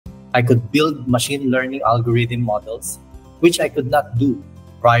I could build machine learning algorithm models, which I could not do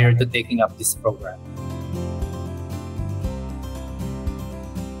prior to taking up this program.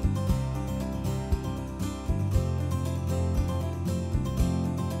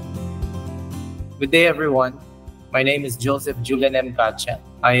 Good day, everyone. My name is Julian M.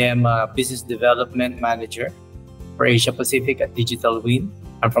 I am a Business Development Manager for Asia Pacific at Digital Win.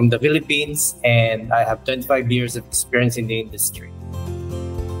 I'm from the Philippines and I have 25 years of experience in the industry.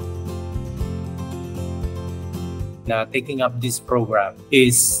 Taking up this program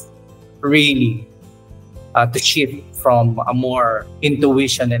is really to shift from a more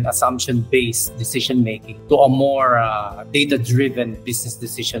intuition and assumption-based decision-making to a more data-driven business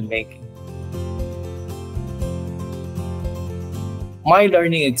decision-making. My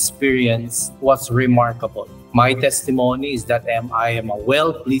learning experience was remarkable. My testimony is that I am a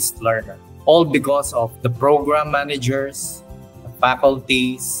well-pleased learner, all because of the program managers, the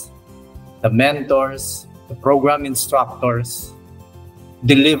faculties, the mentors, the program instructors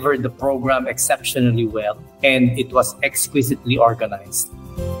delivered the program exceptionally well, and it was exquisitely organized.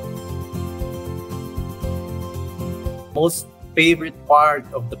 Most favorite part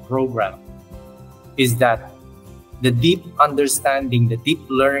of the program is that the deep understanding, the deep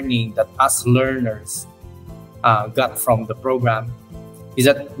learning that us learners got from the program is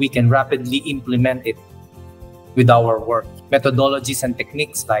that we can rapidly implement it with our work. Methodologies and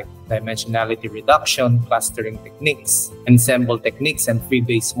techniques like dimensionality reduction, clustering techniques, ensemble techniques, and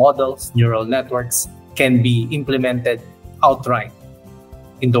free-based models, neural networks can be implemented outright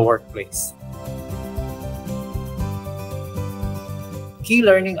in the workplace. Key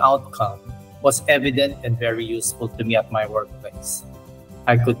learning outcome was evident and very useful to me at my workplace.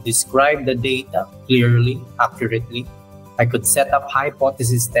 I could describe the data clearly, accurately. I could set up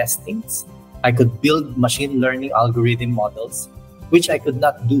hypothesis testings. I could build machine learning algorithm models, which I could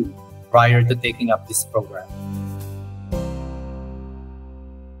not do prior to taking up this program.